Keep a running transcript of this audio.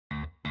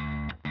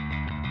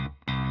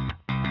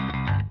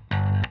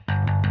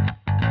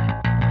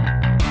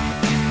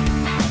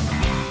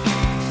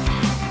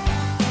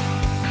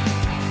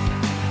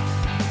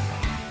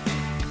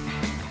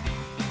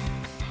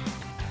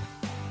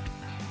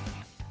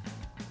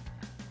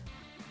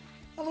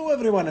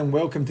Everyone, and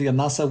welcome to your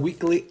NASA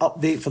weekly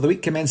update for the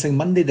week commencing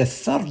Monday the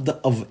 3rd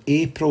of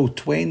April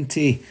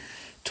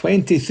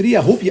 2023.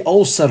 I hope you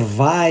all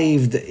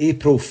survived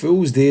April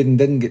Fool's Day and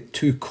didn't get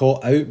too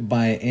caught out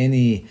by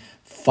any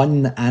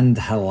fun and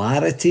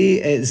hilarity.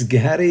 It's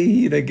Gary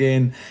here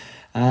again,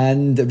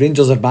 and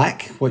Rangers are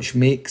back, which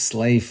makes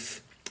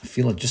life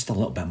feel just a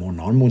little bit more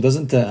normal,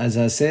 doesn't it? As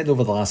I said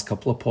over the last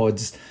couple of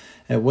pods,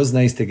 it was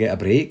nice to get a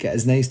break. It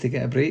is nice to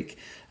get a break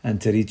and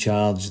to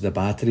recharge the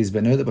batteries.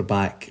 But now that we're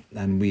back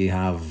and we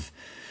have,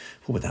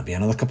 what would that be,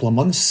 another couple of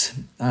months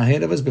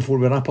ahead of us before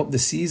we wrap up the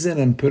season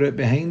and put it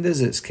behind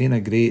us, it's kind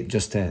of great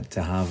just to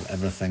have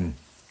everything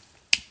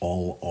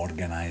all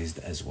organised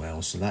as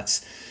well. So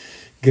that's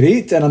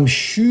great. And I'm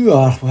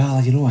sure,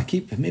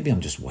 maybe I'm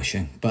just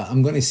wishing, but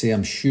I'm going to say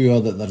I'm sure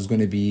that there's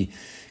going to be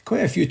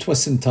quite a few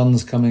twists and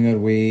turns coming our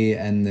way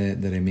in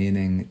the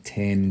remaining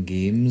 10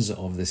 games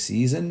of the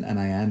season.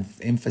 And I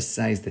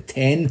emphasise the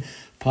 10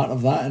 part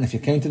of that, and if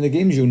you're counting the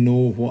games, you'll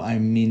know what I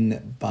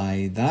mean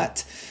by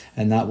that,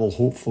 and that will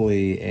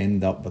hopefully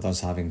end up with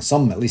us having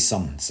at least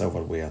some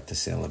silverware to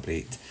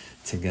celebrate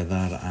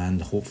together,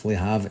 and hopefully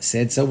have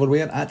said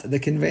silverware at the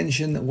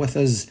convention with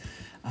us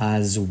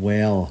as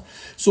well.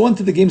 So on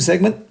to the game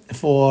segment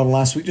for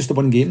last week. Just the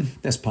one game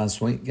this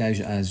past week, guys,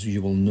 as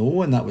you will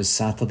know, and that was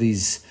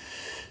Saturday's,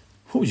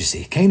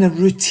 kind of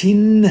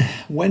routine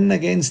win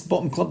against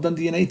bottom club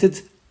Dundee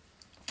United.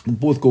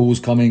 Both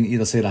goals coming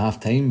either side of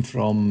half-time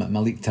from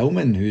Malik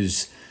Tillman,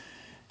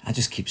 I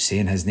just keep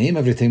saying his name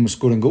every time we're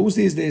scoring goals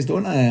these days,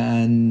 don't I?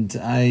 And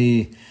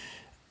I,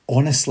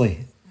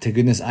 honestly, to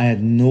goodness, I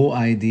had no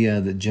idea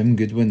that Jim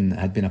Goodwin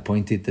had been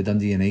appointed the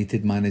Dundee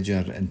United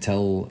manager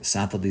until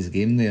Saturday's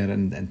game there,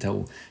 and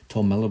until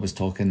Tom Miller was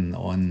talking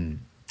on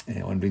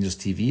Rangers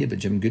TV about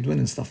Jim Goodwin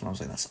and stuff, and I was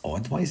like, that's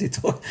odd. Why is he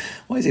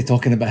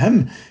talking about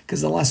him?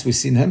 Because the last we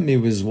seen him, he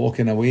was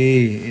walking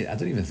away. I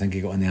don't even think he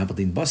got on the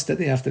Aberdeen bus,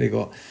 did he? After he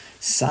got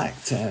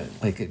sacked,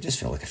 it just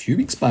felt like a few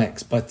weeks back.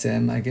 But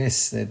I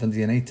guess Dundee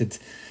United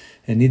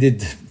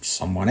needed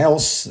someone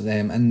else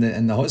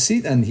in the hot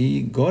seat, and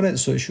he got it.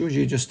 So it shows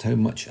you just how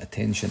much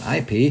attention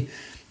I pay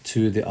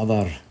to the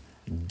other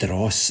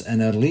dross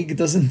in our league,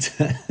 doesn't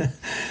it?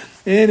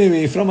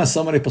 Anyway, from a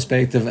summary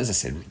perspective, as I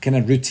said, kind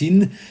of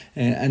routine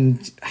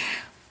and,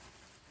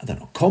 I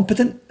don't know,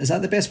 competent, is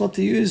that the best word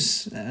to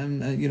use?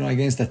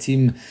 Against a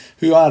team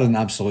who are in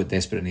absolute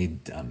desperate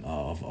need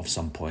of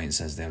some points,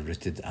 as they're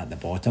rooted at the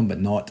bottom, but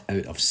not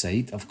out of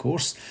sight, of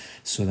course.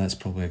 So that's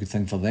probably a good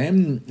thing for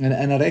them.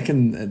 And I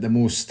reckon the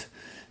most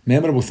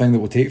memorable thing that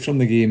we'll take from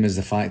the game is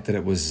the fact that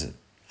it was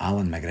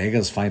Alan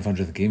McGregor's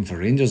 500th game for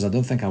Rangers. I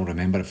don't think I'll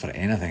remember it for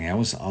anything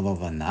else other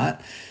than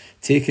that.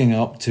 Taking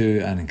up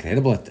to an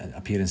incredible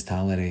appearance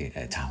tally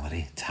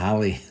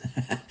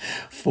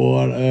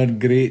for our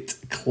great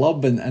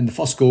club. And the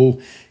first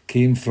goal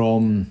came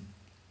from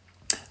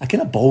a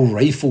kind of ball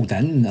rifled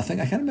in. I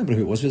can't remember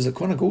who it was. Was it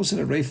Conor Golson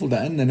that rifled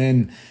it in? And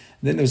then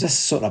there was this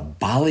sort of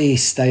ballet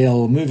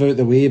style move out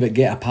the way but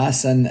get a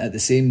pass in at the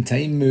same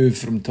time move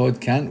from Todd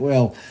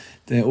Cantwell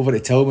over to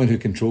Tillman, who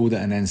controlled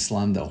it and then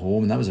slammed it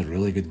home. And that was a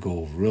really good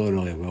goal. Really,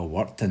 really well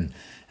worked. And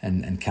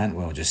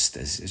Cantwell is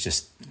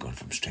just going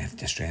from strength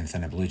to strength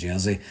in a blue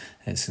jersey.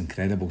 It's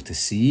incredible to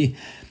see.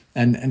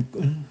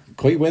 And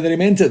quite whether he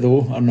meant it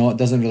though or not,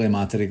 doesn't really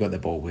matter. He got the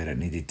ball where it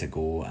needed to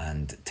go,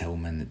 and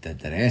Tillman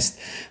did the rest.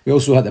 We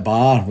also had the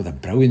bar with a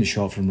brilliant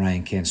shot from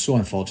Ryan Kent. So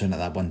unfortunate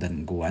that one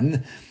didn't go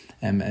in.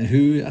 And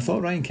who I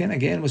thought Ryan Kent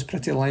again was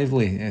pretty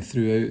lively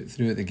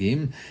throughout the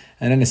game.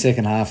 And in the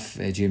second half,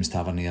 James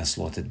Tavernier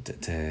slotted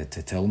to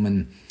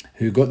Tillman,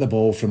 who got the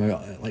ball from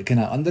kind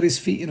of under his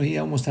feet. He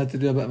almost had to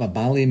do a bit of a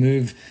ballet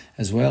move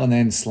as well, and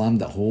then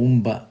slammed it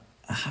home. But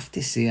I have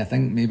to say, I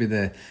think maybe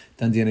the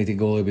Dundee United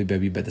goalie would be a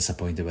wee bit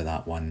disappointed with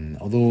that one.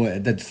 Although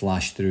it did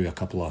flash through a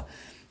couple of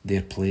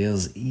their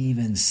players,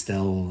 even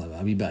still,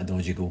 a wee bit of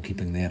dodgy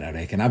goalkeeping there, I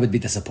reckon. I would be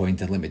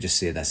disappointed, let me just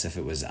say this, if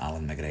it was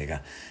Alan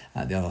McGregor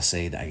at the other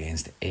side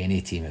against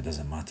any team. It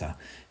doesn't matter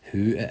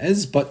who it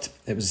is, but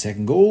it was a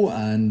second goal,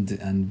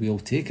 and we'll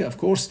take it, of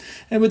course.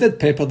 And we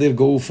did pepper their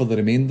goal for the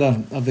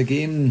remainder of the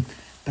game,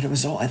 but it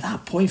was all, at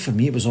that point for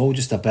me, it was all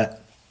just a bit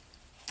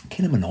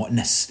kind of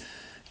monotonous,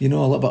 a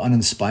little bit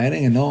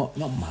uninspiring and not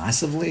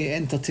massively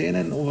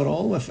entertaining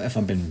overall, if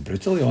I'm being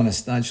brutally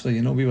honest. Actually,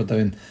 we were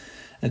down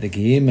at the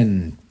game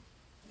and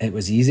it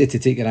was easy to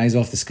take your eyes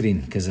off the screen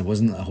because there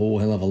wasn't a whole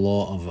hell of a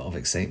lot of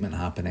excitement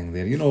happening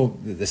there.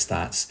 The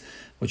stats,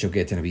 which I'll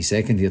get to in a wee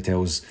second here,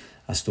 tells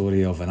a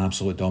story of an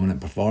absolute dominant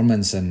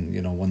performance and,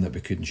 one that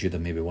we could and should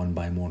have maybe won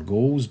by more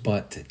goals,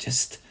 but it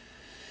just,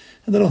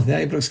 I don't know, the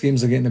Ibrox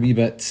games are getting a wee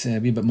bit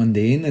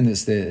mundane, and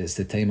it's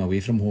the time away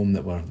from home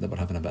that we're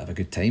having a bit of a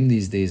good time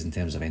these days in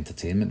terms of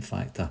entertainment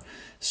factor.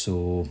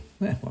 So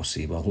we'll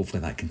see. Well,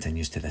 hopefully that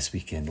continues to this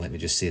weekend. Let me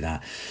just say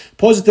that.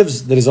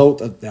 Positives: the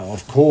result,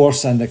 of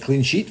course, and a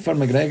clean sheet for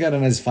McGregor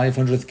in his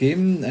 500th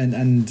game,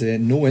 and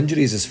no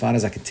injuries as far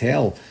as I could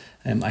tell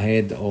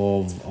ahead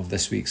of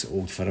this week's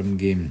Old Firm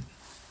game,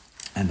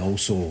 and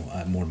also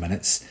more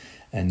minutes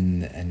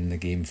in the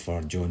game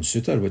for John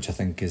Souttar, which I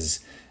think is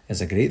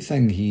a great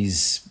thing.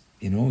 He's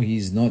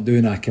he's not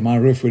doing a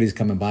Kemar Roof where he's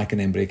coming back and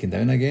then breaking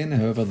down again.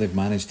 However, they've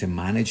managed to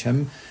manage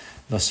him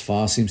thus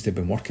far. Seems to have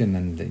been working,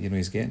 and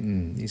he's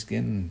getting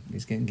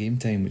game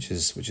time, which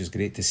is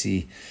great to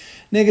see.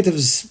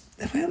 Negatives,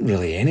 there weren't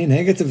really any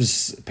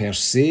negatives per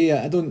se.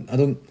 I don't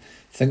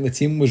think the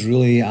team was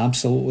really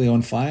absolutely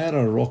on fire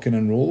or rocking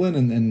and rolling,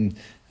 and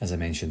as I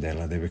mentioned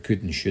earlier, we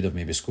could and should have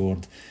maybe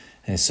scored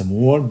some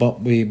more,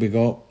 but we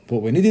got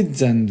what we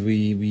needed, and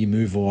we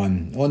move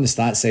on. On the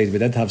stat side, we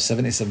did have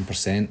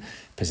 77%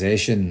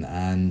 possession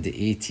and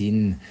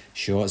 18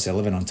 shots,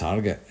 11 on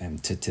target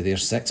to their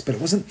 6, but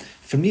it wasn't,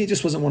 for me, it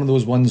just wasn't one of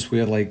those ones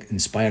where like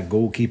inspired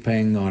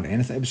goalkeeping or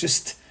anything. It was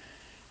just,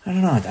 I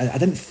don't know, I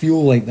didn't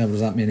feel like there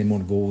was that many more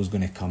goals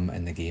going to come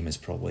in the game, is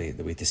probably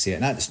the way to say it.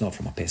 And that's not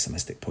from a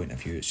pessimistic point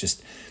of view, it's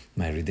just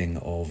my reading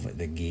of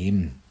the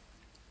game.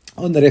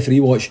 On the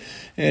referee watch,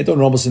 Don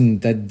Robertson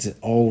did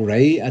all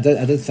right. I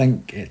did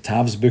think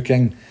Tav's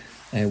booking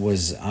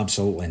was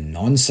absolutely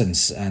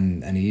nonsense,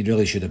 and he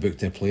really should have booked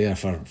the player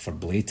for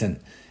blatant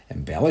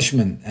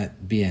embellishment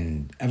at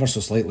being ever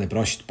so slightly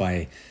brushed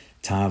by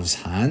Tav's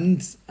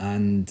hand.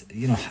 And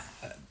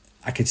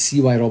I could see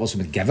why Robertson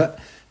would give it,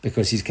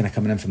 because he's kind of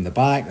coming in from the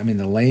back. I mean,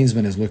 the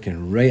linesman is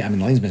looking right. I mean,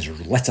 the linesman's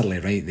literally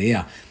right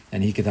there,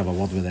 and he could have a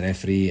word with the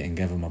referee and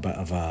give him a bit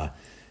of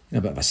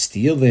a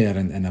steer there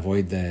and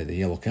avoid the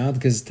yellow card,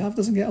 because Tav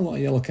doesn't get a lot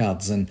of yellow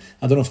cards, and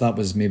I don't know if that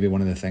was maybe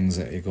one of the things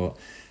that he got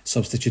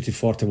substituted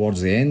for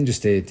towards the end,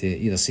 just to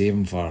either save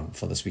him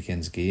for this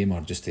weekend's game,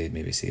 or just to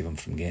maybe save him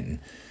from getting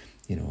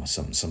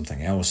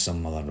something else,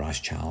 some other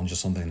rash challenge or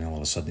something, and all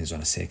of a sudden he's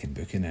on a second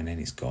booking and then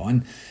he's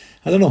gone.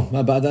 I don't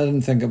know, but I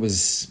didn't think it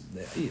was...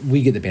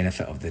 We get the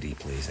benefit of the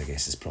replays, I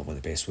guess is probably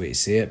the best way to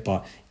say it,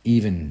 but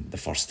even the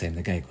first time,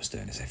 the guy goes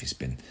down as if he's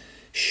been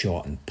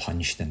shot and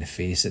punched in the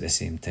face at the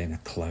same time, a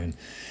clown.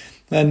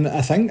 And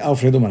I think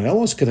Alfredo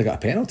Morelos could have got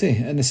a penalty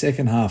in the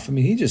second half. I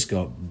mean, he just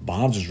got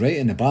barged right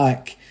in the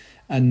back,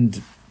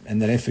 and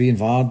the referee and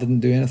VAR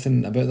didn't do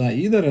anything about that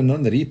either. And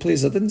on the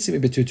replays, there didn't seem to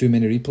be too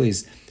many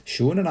replays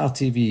shown on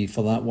RTV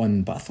for that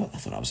one, but I thought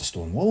that was a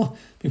stone waller.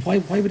 I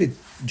mean, why would he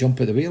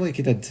jump out the way like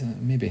he did?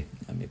 Maybe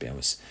I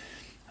was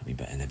a wee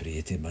bit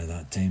inebriated by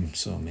that time,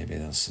 so maybe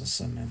there's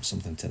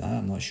something to that,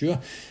 I'm not sure.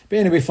 But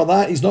anyway, for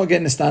that, he's not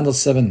getting the standard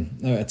 7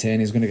 out of 10,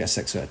 he's going to get a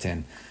 6 out of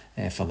 10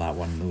 for that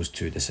one, those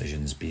two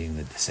decisions being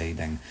the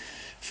deciding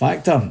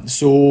factor.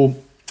 So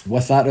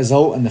with that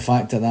result, and the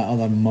fact that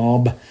other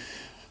mob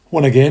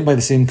won again by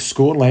the same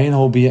scoreline,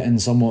 albeit in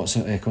somewhat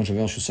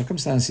controversial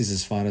circumstances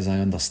as far as I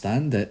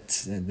understand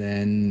it,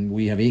 then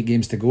we have 8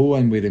 games to go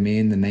and we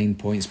remain the 9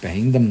 points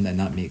behind them, and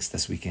that makes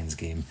this weekend's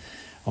game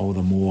all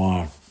the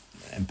more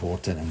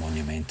important and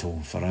monumental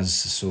for us.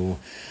 So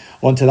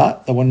on to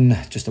that, the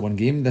one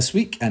game this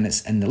week, and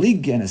it's in the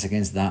league, and it's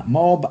against that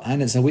mob,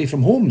 and it's away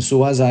from home.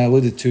 So as I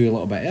alluded to a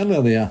little bit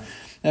earlier there,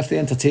 if the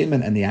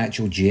entertainment and the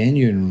actual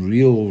genuine,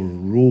 real,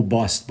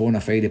 robust,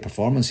 bona fide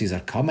performances are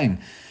coming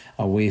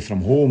away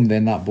from home,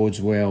 then that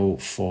bodes well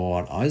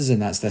for us,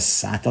 and that's this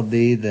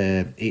Saturday,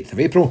 the 8th of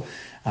April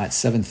at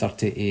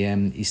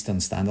 7:30am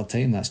Eastern Standard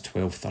Time. That's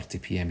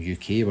 12:30pm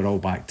UK. We're all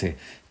back to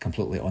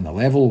completely on the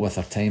level with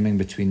our timing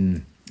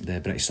between the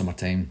British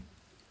summertime,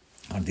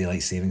 or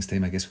daylight savings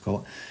time, I guess we call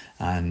it,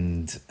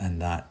 and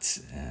that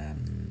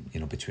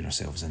between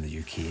ourselves and the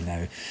UK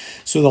now.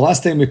 So the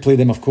last time we played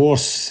them, of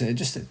course, it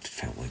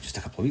felt like just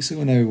a couple of weeks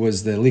ago now,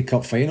 was the League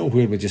Cup final,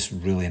 where we just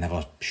really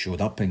never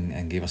showed up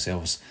and gave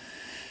ourselves,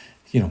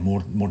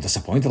 more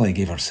disappointingly,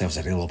 gave ourselves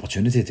a real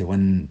opportunity to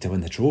win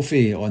the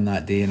trophy on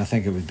that day. And I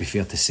think it would be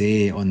fair to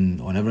say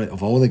on every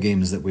of all the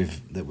games that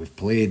we've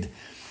played,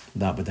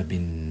 that would have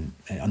been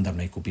under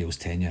Michael Beale's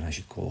tenure, I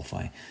should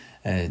qualify.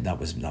 That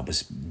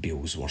was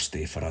Beale's worst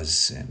day for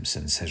us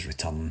since his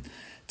return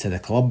to the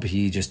club.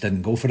 He just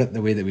didn't go for it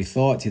the way that we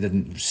thought. He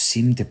didn't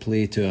seem to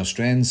play to our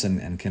strengths,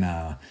 and kind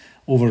of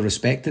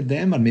over-respected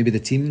them, or maybe the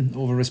team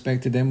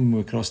over-respected them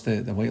when we crossed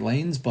the white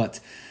lines. But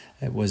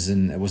it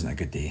wasn't a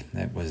good day.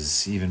 It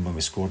was, even when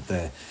we scored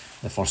the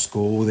first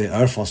goal,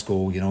 our first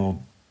goal,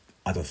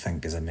 I don't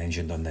think, as I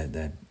mentioned on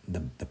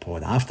the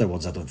pod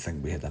afterwards, I don't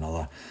think we had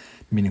another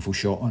meaningful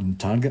shot on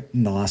target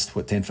in the last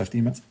 10-15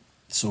 minutes.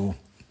 So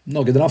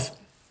not good enough.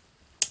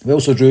 We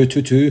also drew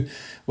 2-2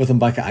 with him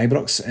back at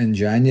Ibrox in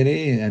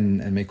January,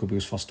 and Michael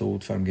Beale's first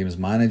Old Firm game as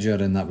manager,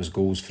 and that was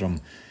goals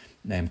from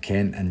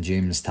Kent and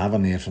James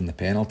Tavernier from the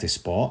penalty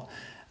spot.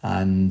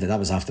 And that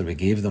was after we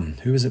gave them,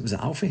 who was it? Was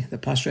it Alfie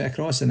that passed right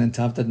across, and then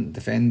Tav didn't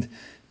defend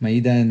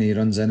Maida, and he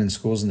runs in and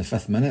scores in the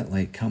 5th minute?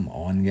 Like, come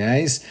on,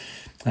 guys.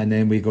 And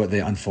then we got the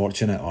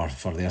unfortunate, or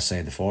for their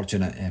side, the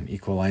fortunate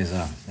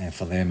equaliser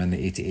for them in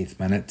the 88th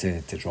minute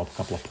to drop a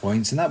couple of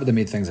points, and that would have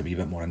made things a wee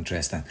bit more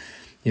interesting.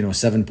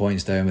 7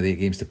 points down with 8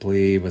 games to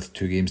play, with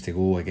 2 games to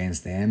go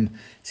against them,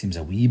 seems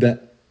a wee bit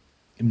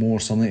more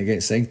something to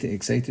get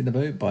excited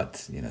about,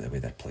 but the way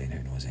they're playing,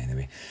 who knows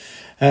anyway.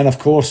 And of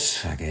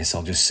course, I guess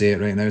I'll just say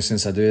it right now,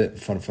 since I do it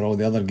for all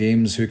the other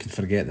games, who can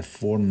forget the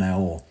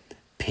 4-0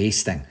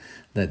 pasting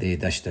that they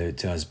dished out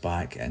to us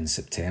back in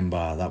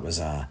September? That was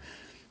a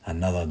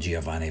another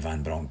Giovanni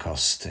Van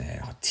Bronckhorst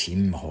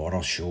team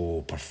horror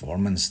show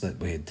performance that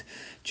we had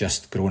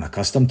just grown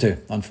accustomed to,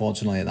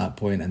 unfortunately, at that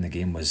point, and the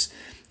game was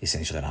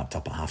essentially wrapped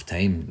up at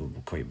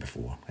half-time,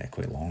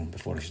 quite long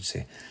before I should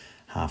say,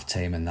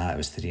 half-time, and that it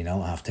was 3-0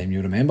 at half-time,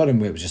 you remember,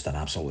 and it was just an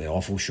absolutely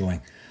awful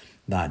showing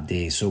that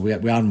day. So we are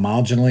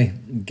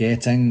marginally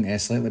getting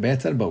slightly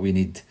better, but we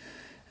need,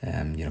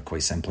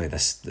 quite simply,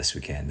 this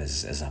weekend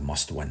is a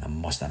must-win,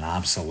 an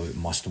absolute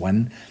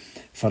must-win.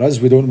 For us,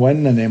 we don't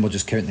win, and then we'll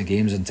just count the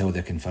games until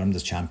they're confirmed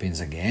as champions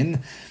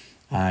again.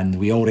 And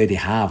we already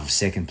have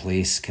second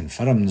place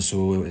confirmed,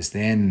 so it's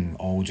then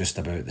all just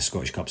about the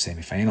Scottish Cup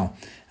semi-final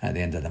at the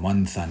end of the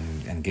month,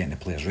 and getting the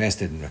players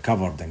rested and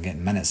recovered and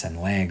getting minutes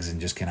and legs and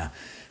just kind of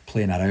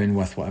playing around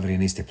with whatever he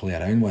needs to play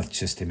around with,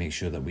 just to make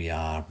sure that we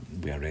are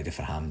ready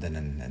for Hampden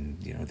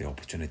and the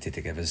opportunity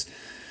to give us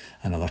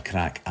another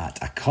crack at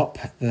a cup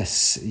this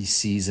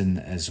season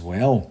as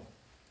well.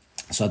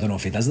 So I don't know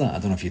if he does that. I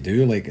don't know if you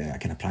do like a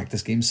kind of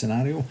practice game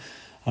scenario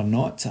or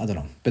not. I don't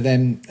know. But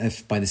then,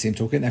 if by the same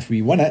token, if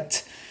we win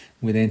it,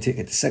 we then take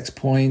it to 6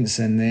 points,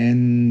 and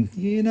then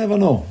you never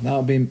know.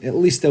 That'll be at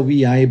least a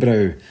wee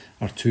eyebrow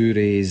or two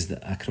raised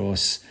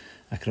across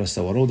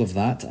the world of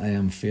that. I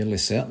am fairly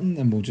certain,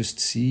 and we'll just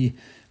see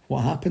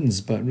what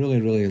happens. But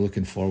really, really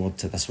looking forward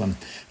to this one.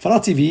 For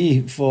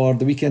RTV for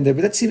the weekend, we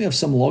did seem to have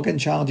some login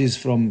challenges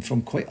from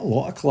quite a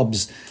lot of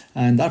clubs,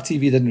 and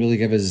RTV didn't really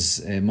give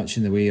us much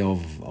in the way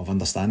of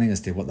understanding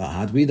as to what that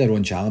had. We had our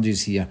own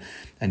challenges here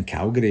in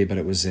Calgary, but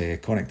it was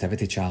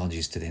connectivity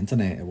challenges to the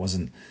internet. It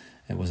wasn't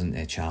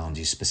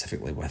challenges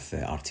specifically with the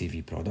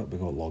RTV product. We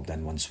got logged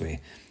in once we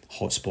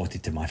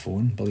hotspotted to my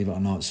phone, believe it or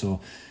not, so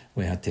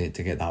we had to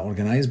get that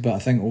organised. But I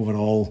think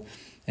overall,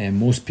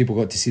 most people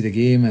got to see the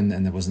game, and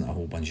there wasn't a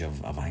whole bunch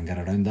of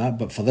anger around that.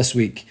 But for this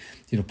week,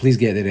 please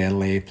get there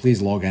early,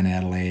 please log in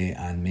early,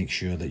 and make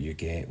sure that you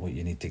get what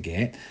you need to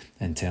get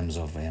in terms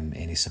of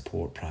any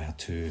support prior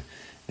to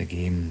the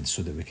game,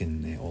 so that we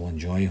can all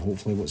enjoy,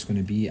 hopefully, what's going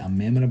to be a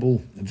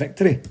memorable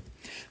victory.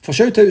 For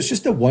shout-outs,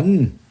 just the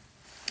one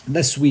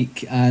this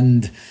week,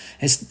 and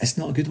it's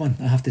not a good one,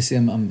 I have to say.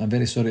 I'm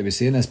very sorry to be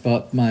saying this,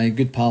 but my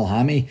good pal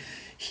Hammy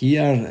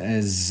here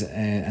is,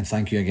 and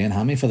thank you again,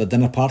 Hammy, for the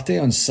dinner party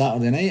on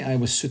Saturday night. I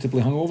was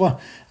suitably hungover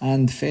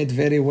and fed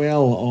very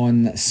well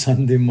on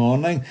Sunday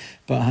morning,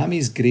 but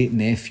Hammy's great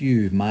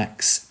nephew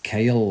Max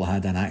Kyle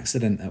had an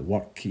accident at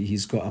work.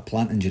 He's got a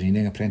plant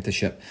engineering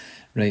apprenticeship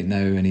right now,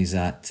 and he's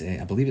at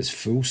I believe it's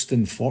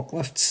Fulston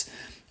Forklifts,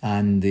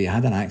 and he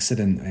had an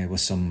accident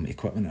with some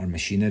equipment or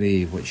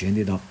machinery, which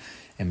ended up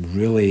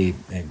really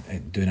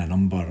doing a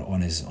number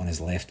on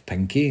his left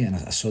pinky. And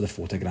I saw the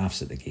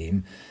photographs at the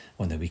game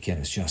on the weekend.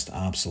 It was just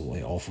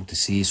absolutely awful to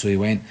see. So he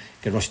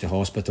got rushed to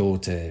hospital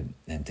to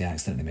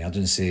accident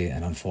emergency,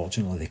 and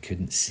unfortunately they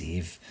couldn't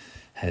save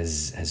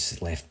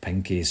his left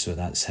pinky. So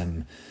that's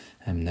him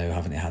now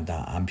having to have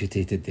that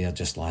amputated there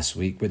just last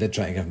week. We did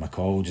try to give him a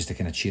call just to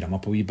kind of cheer him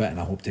up a wee bit, and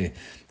I hope to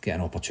get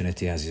an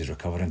opportunity as he's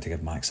recovering to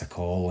give Max a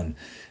call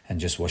and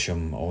just wish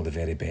him all the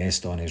very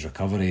best on his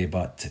recovery.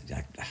 But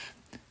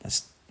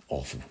that's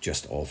awful,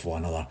 just awful.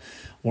 Another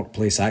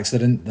workplace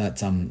accident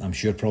that I'm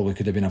sure probably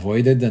could have been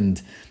avoided,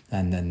 and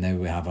then now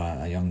we have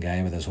a young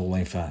guy with his whole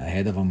life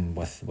ahead of him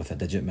with a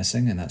digit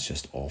missing, and that's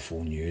just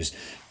awful news.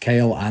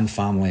 Kyle and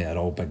family are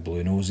all big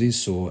blue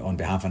noses, so on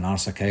behalf of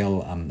NARSA,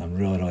 Kyle, I'm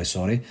really, really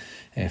sorry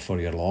for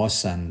your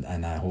loss, and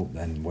I hope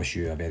and wish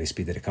you a very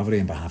speedy recovery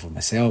on behalf of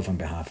myself, on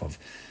behalf of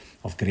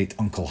great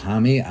Uncle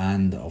Hammy,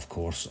 and of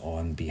course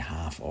on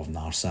behalf of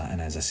NARSA.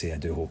 And as I say, I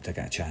do hope to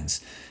get a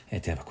chance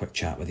to have a quick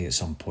chat with you at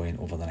some point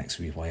over the next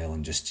wee while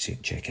and just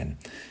check in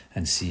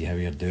and see how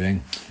you're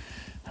doing.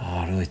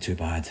 Really too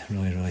bad,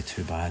 really, really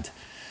too bad.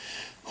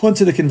 On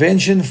to the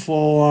convention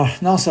for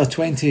NARSA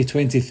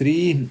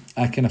 2023.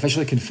 I can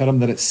officially confirm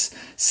that it's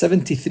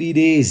 73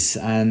 days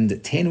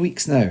and 10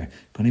 weeks now.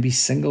 Going to be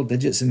single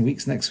digits in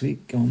weeks next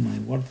week, oh my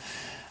word.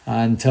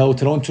 Until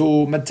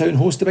Toronto Midtown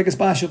host the biggest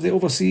bash of the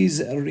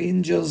overseas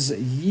Rangers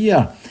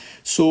year.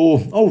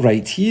 So, all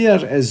right,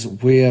 here is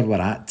where we're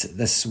at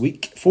this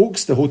week,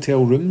 folks. The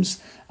hotel rooms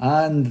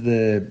and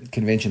the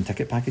convention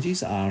ticket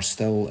packages are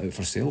still out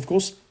for sale, of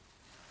course.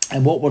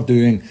 And what we're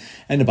doing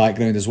in the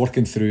background is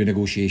working through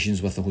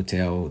negotiations with the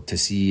hotel to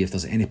see if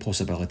there's any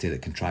possibility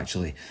that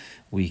contractually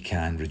we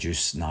can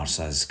reduce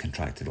NARSA's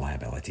contracted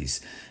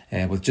liabilities.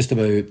 With just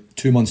about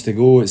 2 months to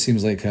go, it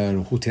seems like our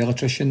hotel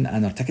attrition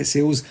and our ticket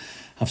sales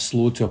have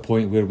slowed to a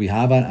point where we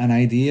have an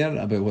idea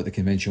about what the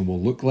convention will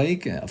look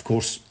like. Of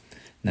course,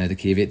 now the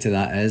caveat to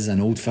that is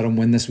an Old Firm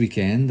win this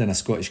weekend and a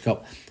Scottish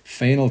Cup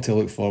final to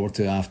look forward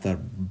to after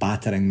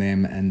battering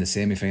them in the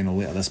semi-final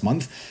later this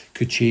month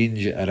could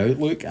change our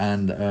outlook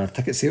and our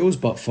ticket sales.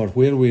 But for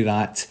where we're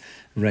at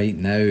right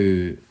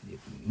now,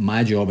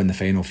 my job in the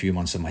final few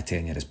months of my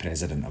tenure as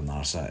president of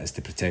NARSA is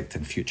to protect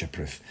and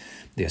future-proof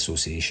the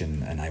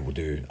association, and I will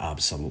do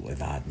absolutely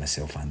that,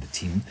 myself and the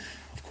team.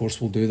 Of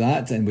course, we'll do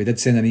that. And we did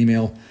send an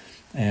email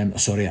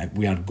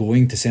We are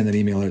going to send an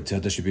email out to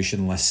our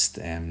distribution list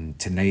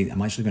tonight.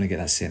 I'm actually going to get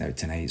that sent out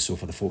tonight. So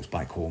for the folks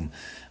back home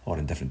or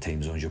in different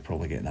time zones, you'll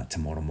probably get that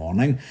tomorrow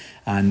morning.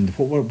 And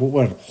what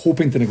we're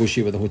hoping to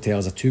negotiate with the hotel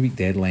is a 2-week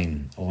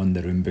deadline on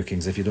the room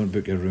bookings. If you don't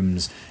book your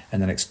rooms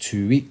in the next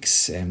 2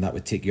 weeks, that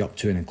would take you up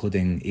to and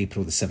including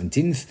April the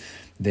 17th.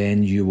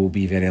 Then you will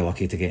be very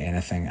lucky to get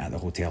anything at the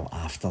hotel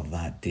after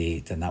that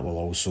date. And that will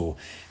also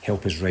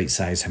help us right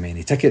size how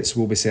many tickets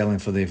we'll be selling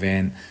for the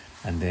event.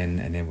 And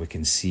then we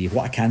can see.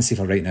 What I can see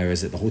for right now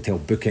is that the hotel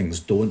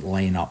bookings don't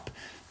line up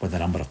with the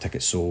number of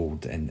tickets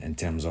sold in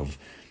terms of,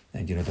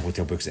 the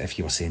hotel books. If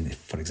you were saying,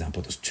 for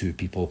example, there's 2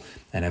 people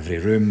in every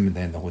room,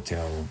 then the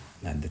hotel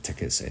and the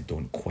tickets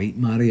don't quite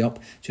marry up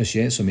just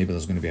yet. So maybe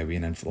there's going to be a wee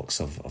influx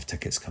of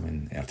tickets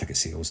coming, or ticket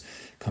sales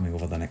coming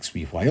over the next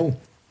wee while.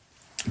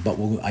 But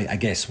I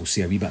guess we'll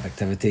see a wee bit of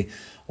activity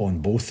on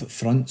both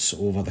fronts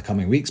over the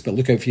coming weeks. But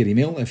look out for your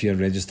email if you're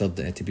registered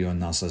to be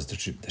on NASA's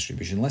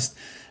distribution list,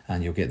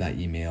 and you'll get that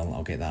email.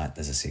 I'll get that,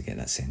 as I say, get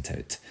that sent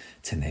out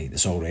tonight.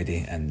 It's all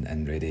ready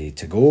and ready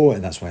to go.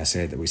 And that's why I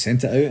said that we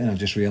sent it out, and I've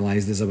just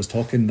realised as I was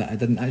talking that I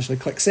didn't actually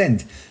click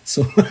send.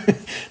 So,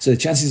 so the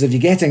chances of you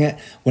getting it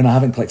when I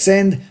haven't clicked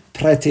send,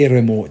 pretty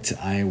remote,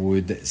 I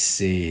would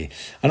say.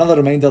 Another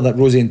reminder that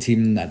Rosie and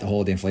team at the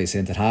Holiday and Flight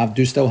Centre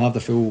do still have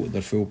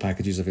their full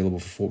packages available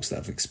for folks that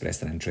have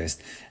expressed an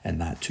interest in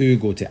that too.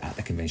 Go to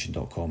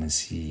attheconvention.com and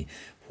see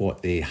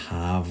what they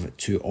have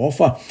to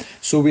offer.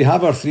 So we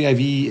have our three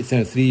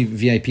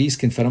VIPs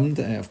confirmed,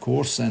 of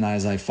course, and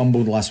as I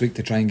fumbled last week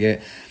to try and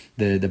get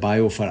the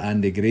bio for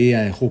Andy Gray,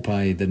 I hope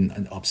I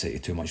didn't upset you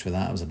too much with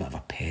that. It was a bit of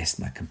a pest.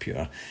 My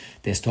computer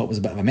desktop was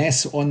a bit of a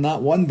mess on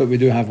that one, but we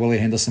do have Willie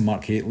Henderson,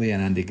 Mark Haitley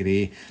and Andy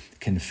Gray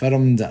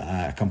confirmed,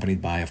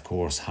 accompanied by, of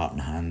course, Heart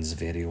and Hand's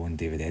very own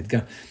David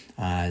Edgar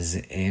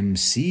as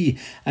MC.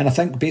 And I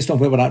think based on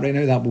where we're at right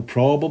now, that will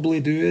probably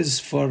do us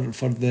for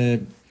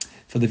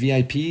the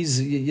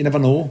VIPs. You never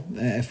know.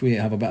 If we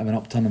have a bit of an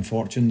upturn in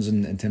fortunes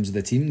in terms of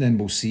the team, then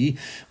we'll see.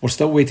 We're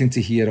still waiting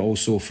to hear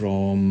also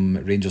from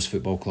Rangers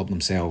Football Club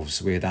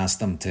themselves. We had asked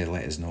them to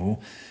let us know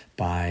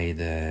by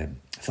the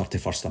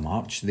 31st of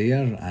March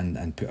there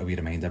and put a wee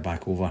reminder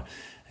back over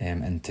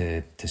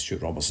into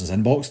Stuart Robertson's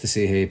inbox to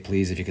say, hey,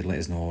 please, if you could let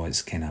us know,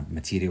 it's kind of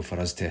material for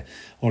us to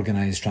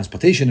organise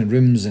transportation and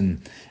rooms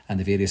and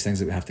the various things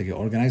that we have to get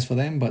organised for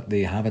them, but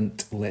they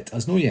haven't let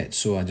us know yet.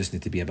 So I just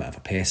need to be a bit of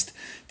a pest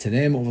to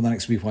them over the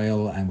next wee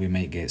while, and we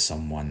might get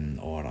someone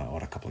or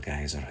a couple of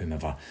guys or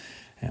whomever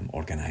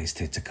organised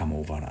to come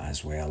over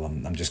as well.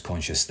 I'm just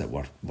conscious that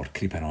we're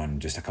creeping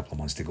on just a couple of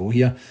months to go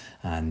here,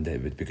 and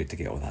it would be good to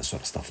get all that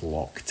sort of stuff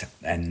locked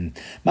in.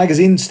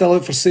 Magazine still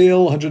out for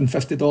sale,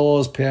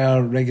 $150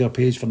 per regular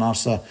page for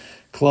NARSA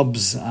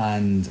clubs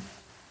and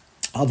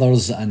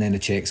others, and then the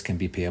cheques can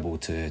be payable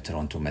to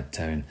Toronto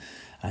Midtown,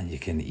 and you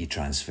can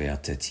e-transfer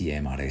to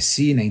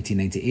TMRSC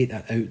 1998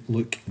 at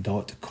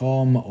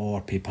outlook.com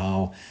or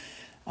PayPal.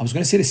 I was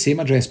going to say the same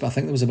address, but I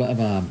think there was a bit of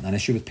an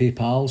issue with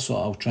PayPal, so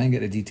I'll try and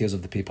get the details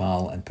of the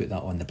PayPal and put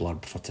that on the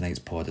blurb for tonight's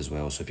pod as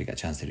well. So if you get a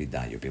chance to read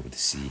that, you'll be able to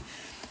see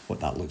what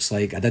that looks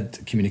like. I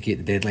did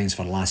communicate the deadlines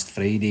for last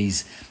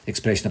Friday's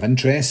expression of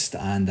interest,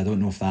 and I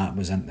don't know if that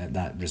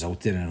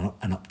resulted in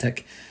an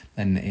uptick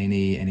in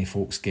any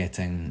folks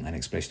getting an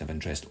expression of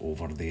interest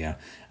over there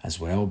as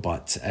well.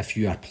 But if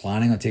you are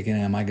planning on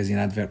taking a magazine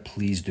advert,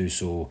 please do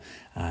so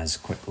as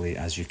quickly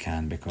as you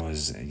can,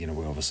 because we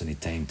obviously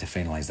need time to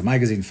finalise the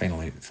magazine,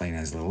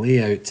 finalise the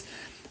layout,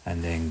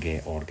 and then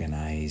get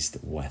organised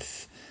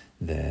with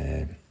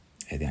the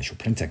actual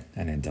printing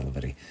and then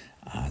delivery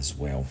as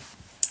well.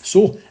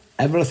 So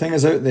everything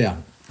is out there: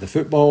 the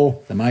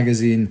football, the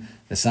magazine,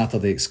 the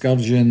Saturday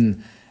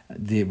excursion.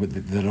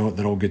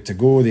 They're all good to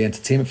go. The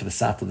entertainment for the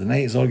Saturday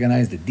night is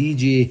organised. The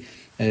DJ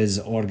is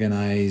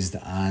organised,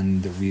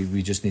 and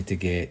we just need to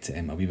get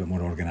a wee bit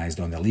more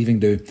organised on the leaving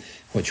do,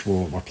 which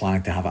we're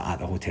planning to have it at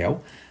the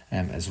hotel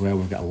as well.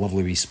 We've got a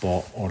lovely wee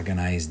spot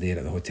organised there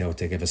at the hotel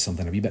to give us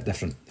something a wee bit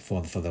different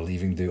for the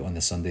leaving do on the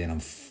Sunday, and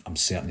I'm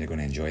certain you're going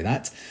to enjoy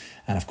that.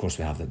 And of course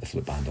we have the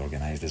flute band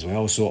organised as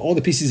well. So all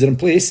the pieces are in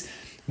place.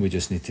 We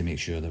just need to make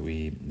sure that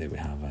we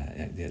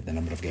have the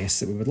number of guests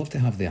that we would love to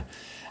have there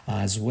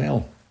as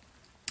well.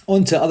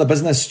 On to other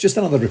business, just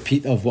another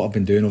repeat of what I've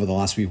been doing over the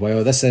last wee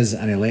while. This is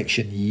an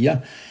election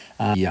year,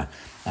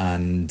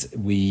 and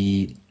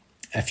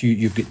if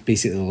you've got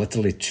basically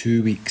literally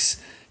 2 weeks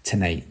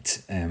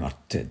tonight,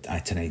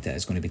 tonight it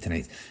is going to be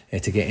tonight,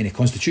 to get any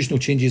constitutional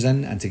changes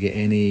in and to get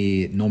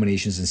any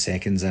nominations and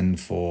seconds in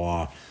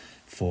for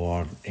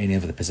any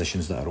of the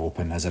positions that are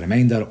open. As a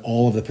reminder,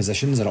 all of the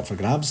positions are up for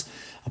grabs,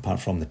 apart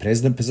from the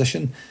president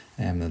position,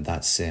 and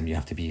that's you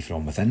have to be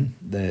from within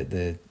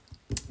the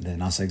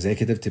NASA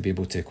executive to be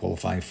able to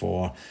qualify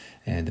for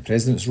the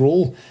president's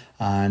role.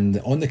 And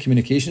on the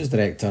communications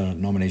director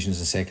nominations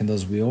and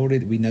seconders,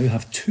 we now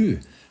have 2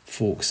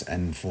 folks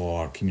in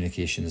for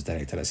communications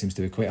director. It seems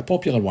to be quite a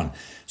popular one.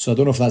 So I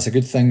don't know if that's a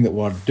good thing that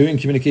we're doing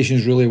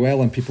communications really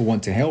well and people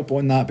want to help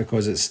on that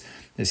because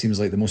it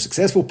seems like the most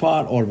successful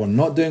part, or we're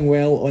not doing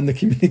well on the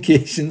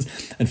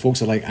communications and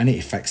folks are like, I need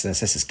to fix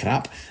this is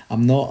crap.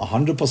 I'm not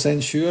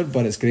 100% sure,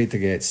 but it's great to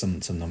get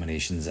some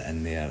nominations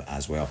in there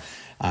as well.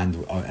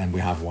 And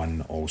we have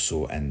one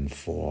also in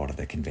for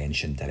the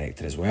convention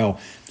director as well.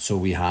 So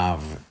we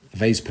have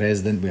vice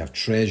president, we have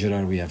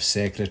treasurer, we have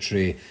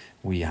secretary,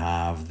 we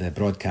have the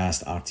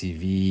broadcast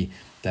RTV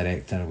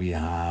director, we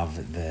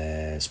have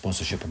the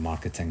sponsorship and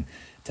marketing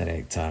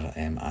director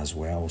as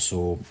well.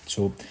 So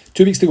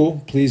 2 weeks to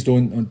go. Please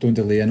don't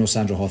delay. I know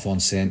Sandra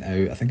Hawthorne sent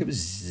out, I think it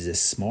was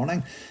this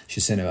morning, she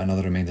sent out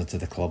another reminder to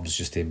the clubs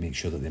just to make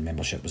sure that the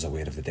membership was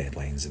aware of the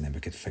deadlines, and then we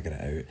could figure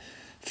it out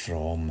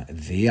from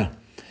there.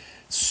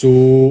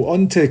 So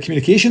on to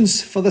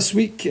communications for this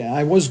week.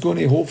 I was going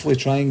to hopefully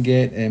try and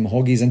get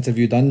Hoggy's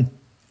interview done.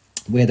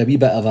 We had a wee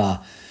bit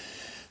of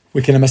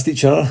we kind of missed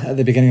each other at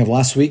the beginning of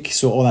last week.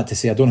 So all that to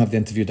say, I don't have the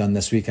interview done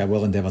this week. I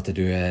will endeavour to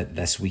do it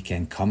this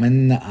weekend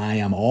coming. I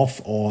am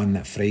off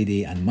on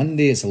Friday and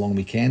Monday. It's a long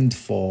weekend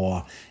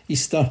for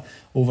Easter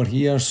over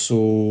here.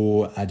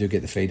 So I do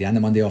get the Friday and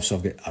the Monday off.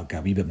 So I've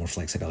got a wee bit more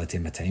flexibility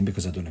in my time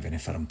because I don't have any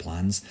firm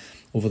plans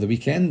over the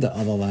weekend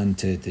other than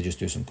to just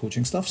do some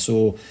coaching stuff.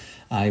 So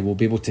I will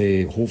be able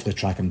to hopefully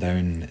track him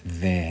down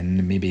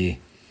then, maybe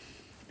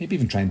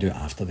even try and do it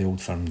after the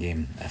Old Firm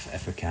game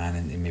if we can,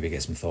 and maybe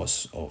get some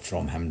thoughts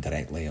from him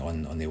directly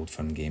on the Old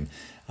Firm game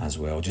as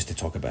well, just to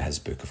talk about his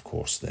book, of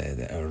course,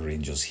 the Our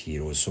Rangers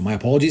Heroes. So my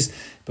apologies,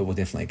 but we'll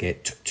definitely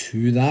get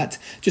to that.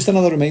 Just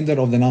another reminder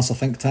of the NARSA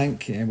think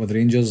tank with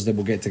Rangers, that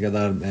we'll get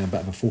together a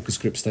bit of a focus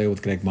group style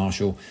with Greg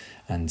Marshall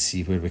and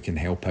see where we can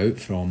help out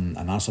from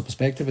a NARSA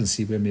perspective, and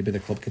see where maybe the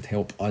club could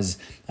help us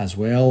as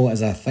well.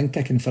 As I think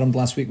I confirmed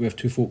last week, we have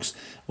 2 folks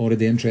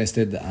already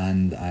interested,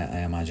 and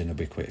I imagine there'll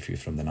be quite a few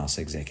from the NARSA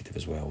executive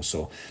as well.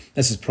 So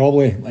this is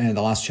probably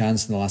the last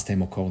chance and the last time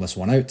we'll call this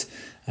one out,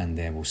 and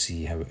then we'll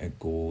see how it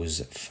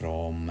goes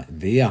from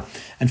there.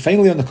 And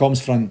finally, on the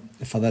comms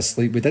front for this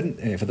week, we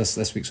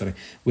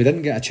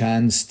didn't get a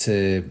chance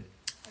to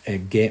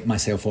get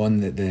myself on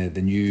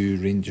the new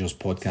Rangers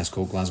podcast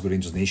called Glasgow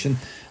Rangers Nation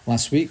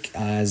last week,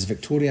 as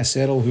Victoria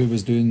Serrell, who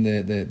was doing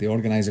the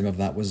organising of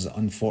that, was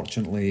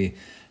unfortunately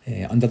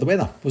under the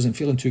weather, wasn't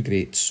feeling too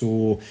great.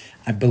 So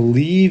I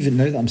believe,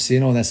 now that I'm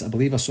saying all this, I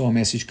believe I saw a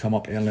message come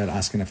up earlier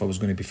asking if I was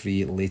going to be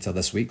free later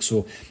this week.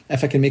 So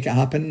if I can make it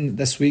happen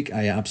this week,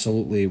 I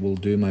absolutely will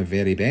do my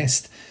very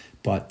best.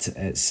 But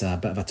it's a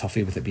bit of a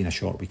toughie with it being a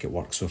short week at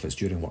work, so if it's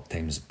during work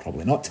times,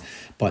 probably not.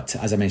 But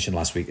as I mentioned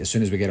last week, as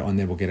soon as we get it on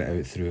there, we'll get it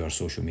out through our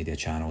social media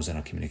channels and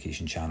our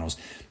communication channels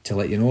to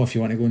let you know if you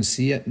want to go and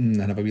see it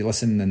and have a wee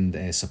listen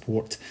and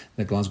support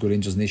the Glasgow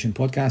Rangers Nation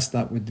podcast.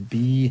 That would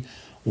be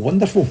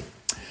wonderful.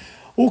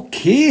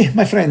 Okay,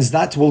 my friends,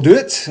 that will do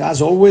it.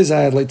 As always,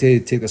 I'd like to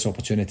take this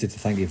opportunity to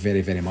thank you very,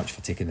 very much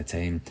for taking the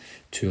time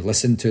to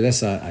listen to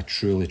this. I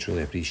truly,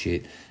 truly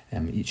appreciate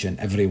each and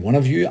every one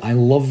of you. I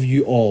love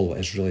you all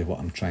is really what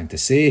I'm trying to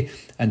say.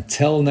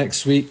 Until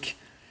next week,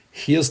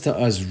 here's to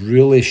us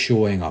really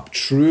showing up,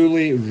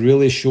 truly,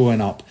 really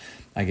showing up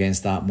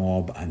against that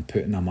mob and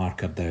putting a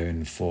marker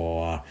down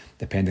for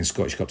the pending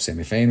Scottish Cup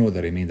semi-final,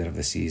 the remainder of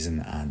the season,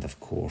 and of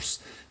course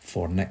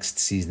for next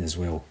season as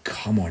well.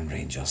 Come on,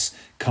 Rangers.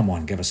 Come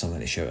on, give us something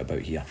to shout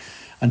about here.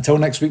 Until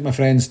next week, my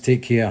friends,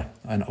 take care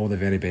and all the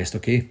very best,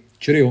 okay?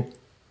 Cheerio.